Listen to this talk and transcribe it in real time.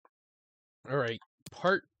All right,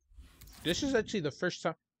 this is actually the first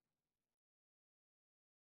time.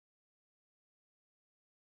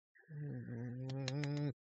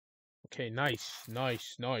 Okay, nice.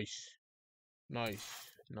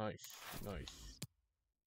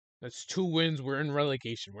 That's 2 wins. We're in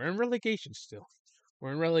relegation. We're in relegation still.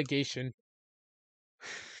 We're in relegation.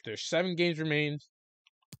 There's 7 games remain.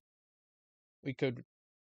 We could.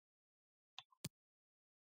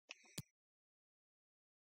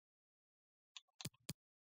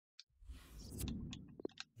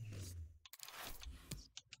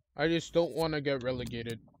 I just don't want to get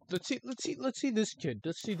relegated. Let's see this kid.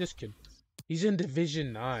 He's in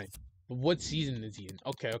Division 9. What season is he in?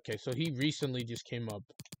 Okay, so he recently just came up.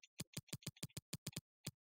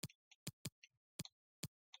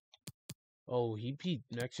 Oh, he beat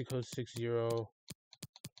Mexico 6-0.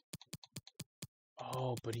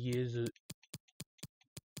 Oh, but he is a...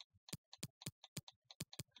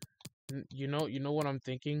 You know what I'm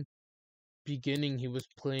thinking? Beginning, he was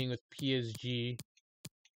playing with PSG.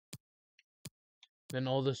 Then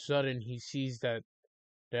all of a sudden, he sees that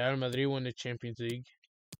Real Madrid won the Champions League.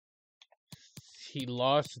 He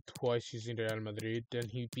lost twice using Real Madrid. Then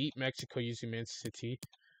he beat Mexico using Man City.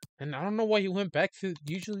 And I don't know why he went back to...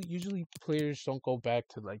 Usually players don't go back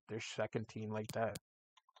to, like, their second team like that.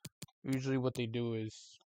 Usually what they do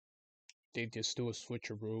is they just do a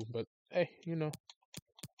switcheroo. But, hey, you know.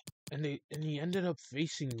 And he ended up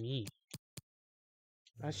facing me.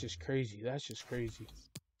 That's just crazy.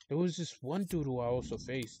 There was this one dude who I also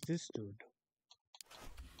faced. This dude.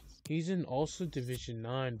 He's in also Division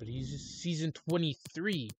 9, but he's season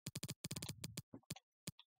 23.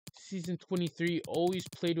 Season 23, always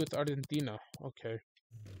played with Argentina. Okay.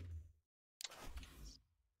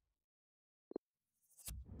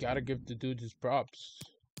 Gotta give the dude his props.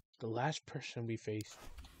 The last person we faced.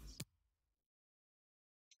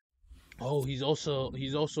 Oh, he's also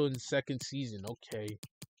in the second season. Okay.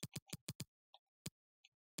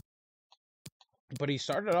 But he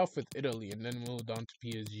started off with Italy and then moved on to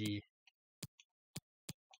PSG.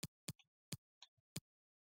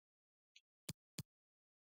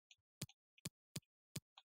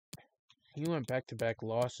 He went back-to-back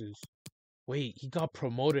losses. Wait, he got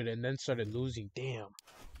promoted and then started losing. Damn,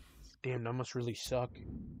 that must really suck.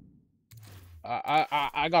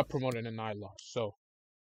 I got promoted and I lost. So,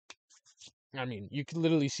 I mean, you can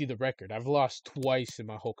literally see the record. I've lost twice in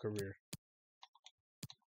my whole career.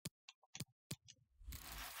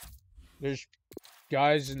 There's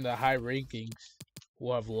guys in the high rankings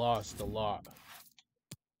who have lost a lot.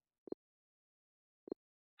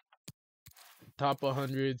 Top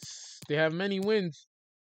 100s, they have many wins.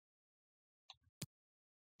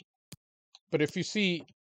 But if you see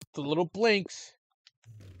the little blinks,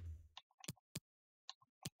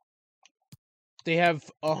 they have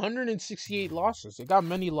 168 losses. They got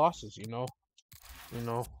many losses, you know.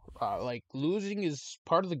 Like, losing is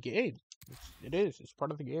part of the game. It's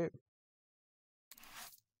part of the game.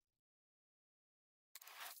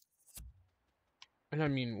 And I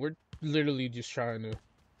mean, we're literally just trying to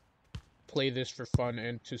play this for fun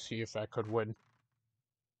and to see if I could win.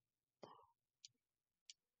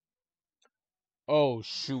 Oh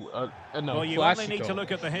shoot! No, well, you Classico. only need to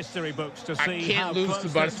look at the history books to see how lose close to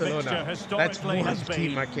this Barcelona. fixture historically That's has one team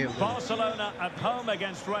been. I can't lose. Barcelona at home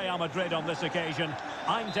against Real Madrid on this occasion.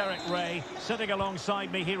 I'm Derek Ray. Sitting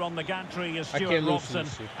alongside me here on the gantry is Stuart Robson.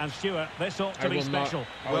 And Stuart, this ought to be special.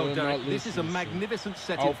 Well, Derek, this is a magnificent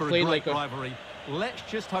setting for a great rivalry. Let's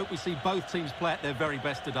just hope we see both teams play at their very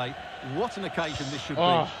best today. What an occasion this should be.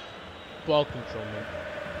 Ball control, man.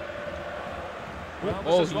 Well,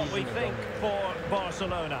 this is what we think for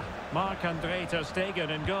Barcelona. Marc-Andre ter Stegen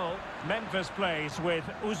in goal. Memphis plays with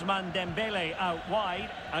Ousmane Dembele out wide.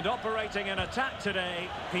 And operating in attack today,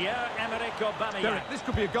 Pierre-Emerick Aubameyang. Derek, this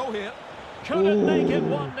could be a goal here. Couldn't make it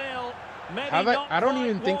 1-0. I don't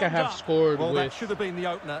even think I have scored with that should have been the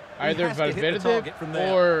opener. Either Valverde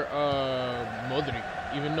or Modric,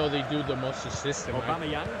 even though they do the most assists in my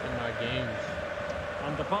games.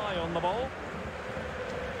 And Depay on the ball.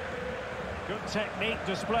 Good technique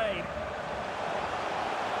displayed.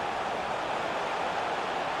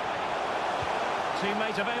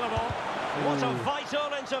 Teammate available. What a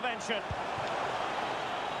vital intervention.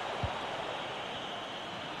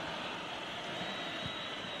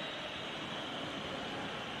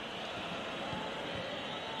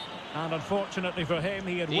 And unfortunately for him,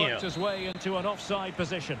 he had worked his way into an offside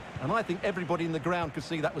position. And I think everybody in the ground could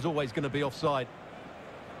see that was always going to be offside.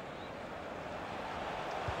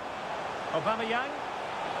 Aubameyang.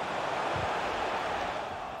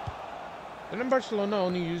 And then Barcelona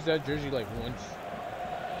only used that jersey like once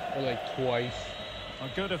or like twice. A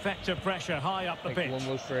good effective pressure high up the like pitch. one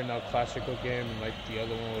was for a Clasico game, and like the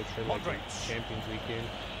other one was for like a Champions League game,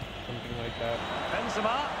 something like that.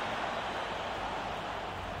 Benzema.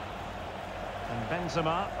 And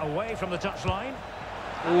Benzema away from the touchline.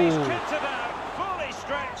 And he's kicked it out, fully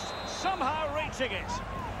stretched, somehow reaching it.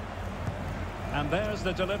 And there's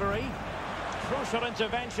the delivery. Crucial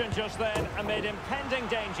intervention just then amid impending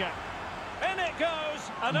danger. In it goes.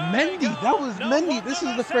 And Mendy, that was Mendy. This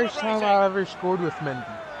is the first time I ever scored with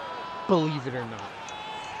Mendy. Believe it or not.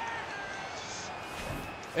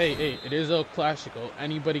 Hey, it is El Clasico.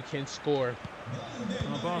 Anybody can score.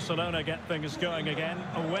 Well, Barcelona get things going again.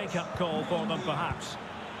 A wake-up call for them, perhaps.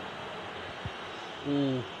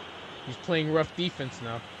 Ooh, he's playing rough defense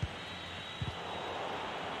now.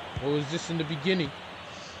 What was this in the beginning?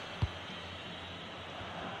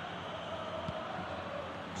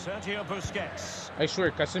 Sergio Busquets. I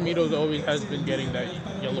swear, Casemiro always has been getting that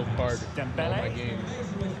yellow card in all my games.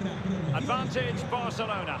 Advantage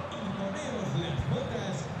Barcelona.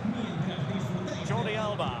 Jordi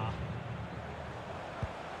Alba.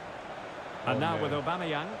 And now with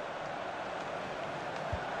Aubameyang.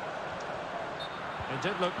 It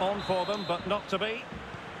did look on for them, but not to be.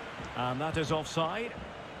 And that is offside.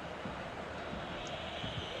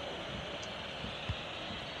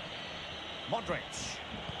 Modric.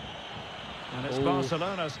 And it's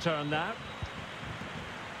Barcelona's turn now.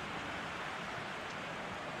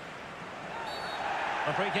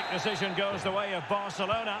 The free kick decision goes the way of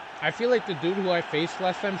Barcelona. I feel like the dude who I faced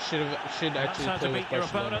last time should actually play with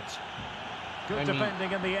Barcelona. Good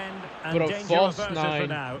defending in the end, and but a danger false averted nine, for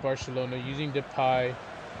now. Barcelona using Depay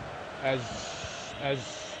as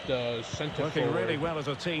the centre Working forward. really well as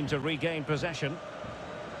a team to regain possession.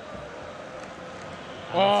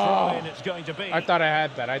 Oh, it's going to be. I thought I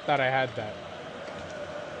had that.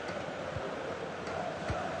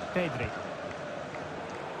 Pedri.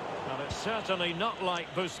 Well, it's certainly not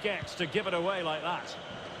like Busquets to give it away like that.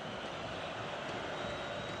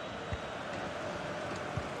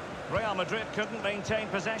 Real Madrid couldn't maintain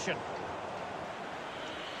possession.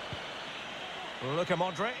 Look at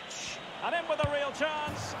Modric. And in with a real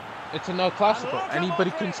chance. It's an El Clasico.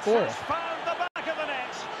 Anybody can score. Found the back of the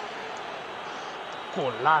net.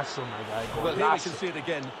 Golazo, my guy. Golazo. Well, here we can see it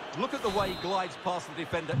again. Look at the way he glides past the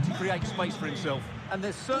defender to create space for himself. And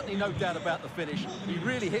there's certainly no doubt about the finish. He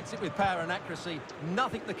really hits it with power and accuracy.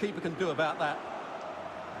 Nothing the keeper can do about that.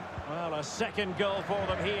 Well, a second goal for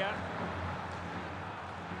them here.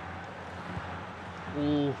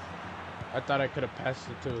 Ooh, I thought I could have passed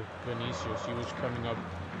it to Vinicius. He was coming up.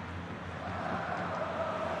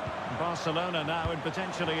 Barcelona now in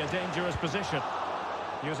potentially a dangerous position,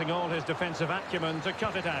 using all his defensive acumen to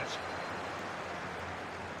cut it out.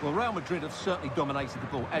 Well, Real Madrid have certainly dominated the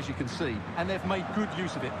ball, as you can see, and they've made good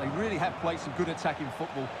use of it. They really have played some good attacking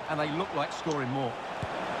football, and they look like scoring more.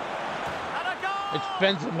 It's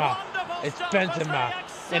Benzema. It's Benzema.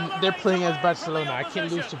 And they're playing as Barcelona. I can't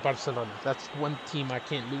lose to Barcelona. That's one team I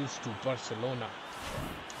can't lose to, Barcelona.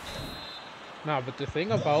 Nah, but the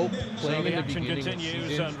thing about playing in the beginning of the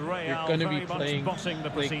season, you're going to be playing,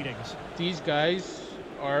 like, these guys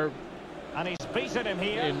are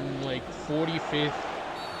in like 45th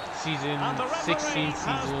season, 16th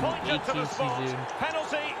season, 18th season.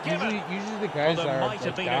 Usually the guys are like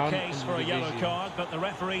down in the for a yellow division. card, but the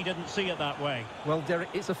referee didn't see it that way. Well, Derek,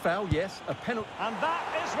 it's a foul, yes, a penalty. And that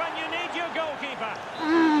is when you need your goalkeeper.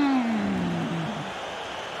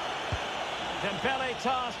 Dembele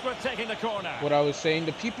tasked with taking the corner. What I was saying,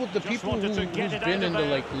 the people who've been in the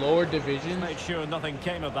like lower divisions, made sure nothing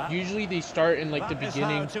came of that. Usually they start in like the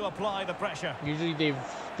beginning. To apply the pressure. Usually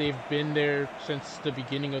they've been there since the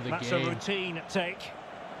beginning of the game. That's a routine take.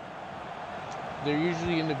 They're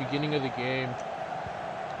usually in the beginning of the game,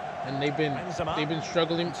 and they've been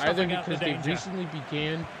struggling either because they recently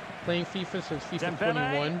began playing FIFA since FIFA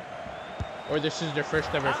 21, or this is their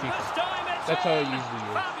first ever FIFA. That's how it usually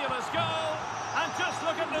is. Fabulous goal, and just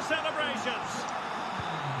look at the celebrations.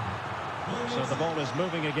 So the ball is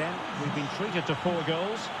moving again. We've been treated to 4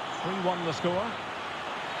 goals. 3-1 the score.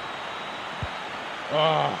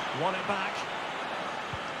 Won it back.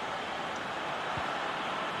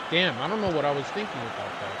 Damn, I don't know what I was thinking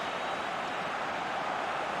about that.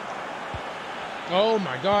 Oh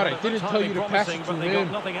my God, I didn't tell you to pass it to him.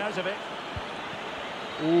 Got nothing out of it.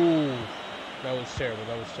 Ooh, that was terrible.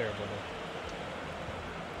 That was terrible.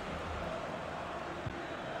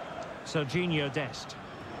 Serginho Dest.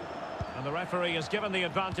 And the referee has given the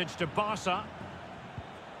advantage to Barca.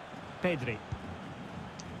 Pedri.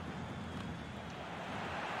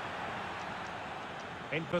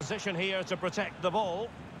 In position here to protect the ball.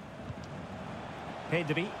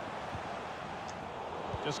 Pedri.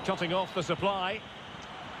 Just cutting off the supply.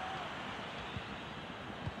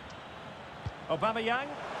 Aubameyang.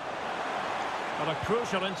 But a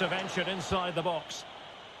crucial intervention inside the box.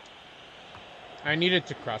 I needed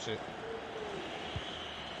to cross it.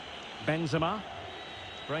 Benzema.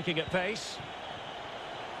 Breaking at pace.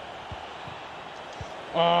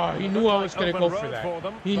 Oh, he knew I was going to go for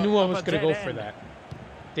that. He knew I was going to go for that.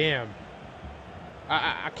 Damn.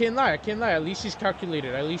 I can't lie. I can't lie. At least he's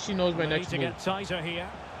calculated. At least he knows my next move. Need to get tighter here.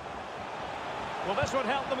 Well, this would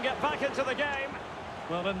help them get back into the game.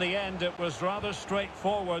 Well, in the end, it was rather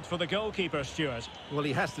straightforward for the goalkeeper, Stuart. Well,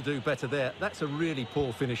 he has to do better there. That's a really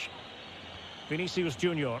poor finish. Vinicius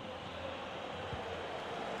Junior.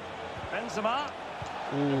 Benzema.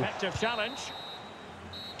 Ooh. Effective challenge.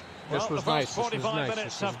 This was nice. The first 45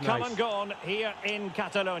 minutes have come and gone here in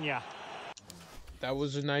Catalonia. That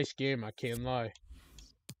was a nice game. I can't lie.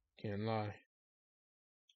 Can't lie.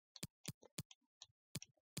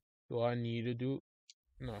 Do I need to do?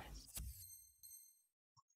 No.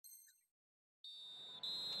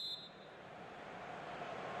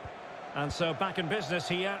 And so back in business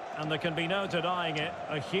here, and there can be no denying it.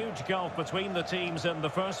 A huge gulf between the teams in the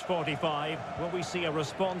first 45. Will we see a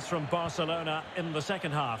response from Barcelona in the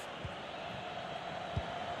second half?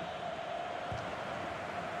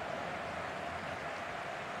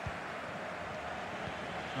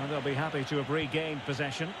 And they'll be happy to have regained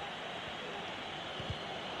possession.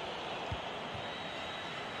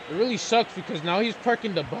 It really sucks because now he's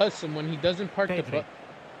parking the bus, and when he doesn't park the bus,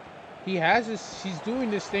 he's doing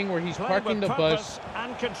this thing where he's parking the bus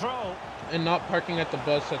and control and not parking at the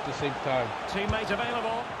bus at the same time. Teammate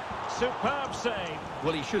available. Superb save.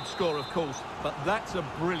 Well, he should score, of course, but that's a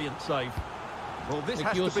brilliant save. Well, this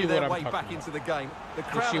has to be their way back into the game. The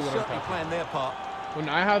crowd is certainly playing their part. When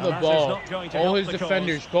I have the ball, all his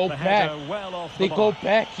defenders go back. They go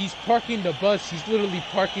back. He's parking the bus. He's literally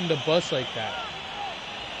parking the bus like that.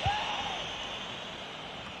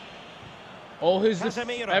 All his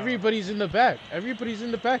everybody's in the back. Everybody's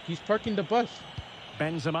in the back. He's parking the bus.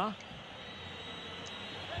 Benzema.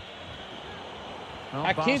 Well,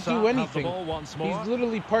 I can't do anything. He's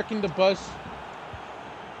literally parking the bus.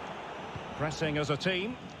 Pressing as a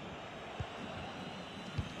team.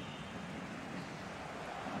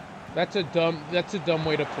 That's a dumb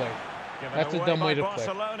way to play. That's a dumb way to play.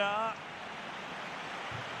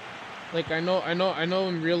 Like I know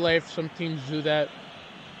in real life some teams do that.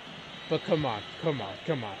 But come on.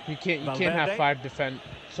 You can't have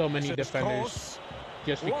so many defenders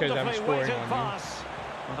just because I'm scoring on you.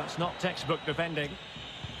 Well, that's not textbook defending.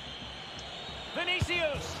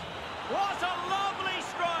 Vinicius! What a lovely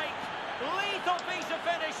strike! Lethal piece of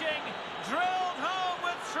finishing, drilled home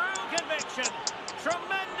with true conviction.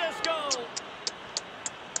 Tremendous goal.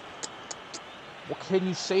 What can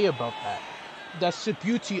you say about that? That's the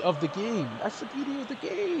beauty of the game. That's the beauty of the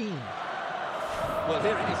game. Well,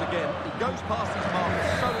 here it is again. He goes past his marker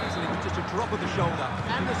so easily with just a drop of the shoulder.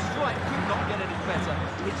 And the strike could not get any better.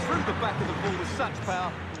 It's through the back of the ball with such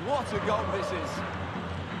power. What a goal this is.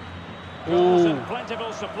 Goals in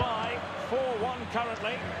plentiful supply. 4-1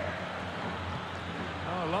 currently.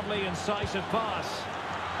 Oh, lovely incisive pass.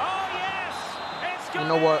 Oh, yes! It's gone. You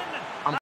know what?